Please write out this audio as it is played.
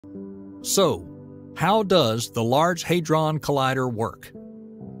So, how does the Large Hadron Collider work?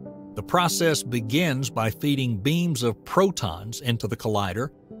 The process begins by feeding beams of protons into the collider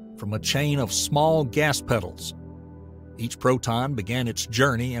from a chain of small gas petals. Each proton began its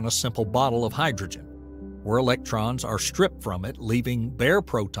journey in a simple bottle of hydrogen, where electrons are stripped from it, leaving bare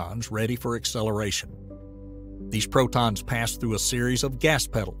protons ready for acceleration. These protons pass through a series of gas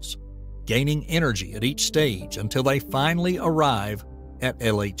petals, gaining energy at each stage until they finally arrive at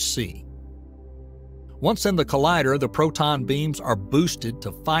LHC. Once in the collider, the proton beams are boosted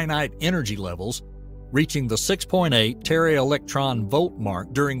to finite energy levels, reaching the 6.8 teraelectron volt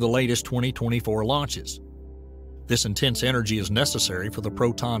mark during the latest 2024 launches. This intense energy is necessary for the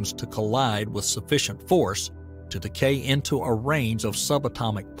protons to collide with sufficient force to decay into a range of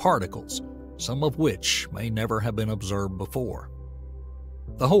subatomic particles, some of which may never have been observed before.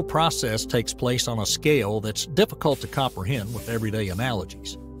 The whole process takes place on a scale that's difficult to comprehend with everyday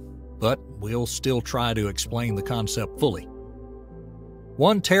analogies, but we'll still try to explain the concept fully.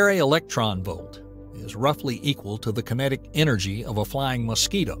 1 teraelectron volt is roughly equal to the kinetic energy of a flying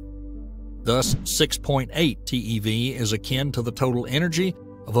mosquito. Thus, 6.8 TeV is akin to the total energy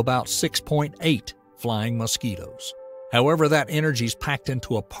of about 6.8 flying mosquitoes. However, that energy is packed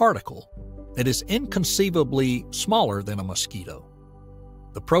into a particle that is inconceivably smaller than a mosquito.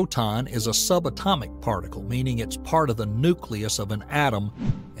 The proton is a subatomic particle, meaning it's part of the nucleus of an atom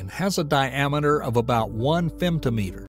and has a diameter of about 1 femtometer.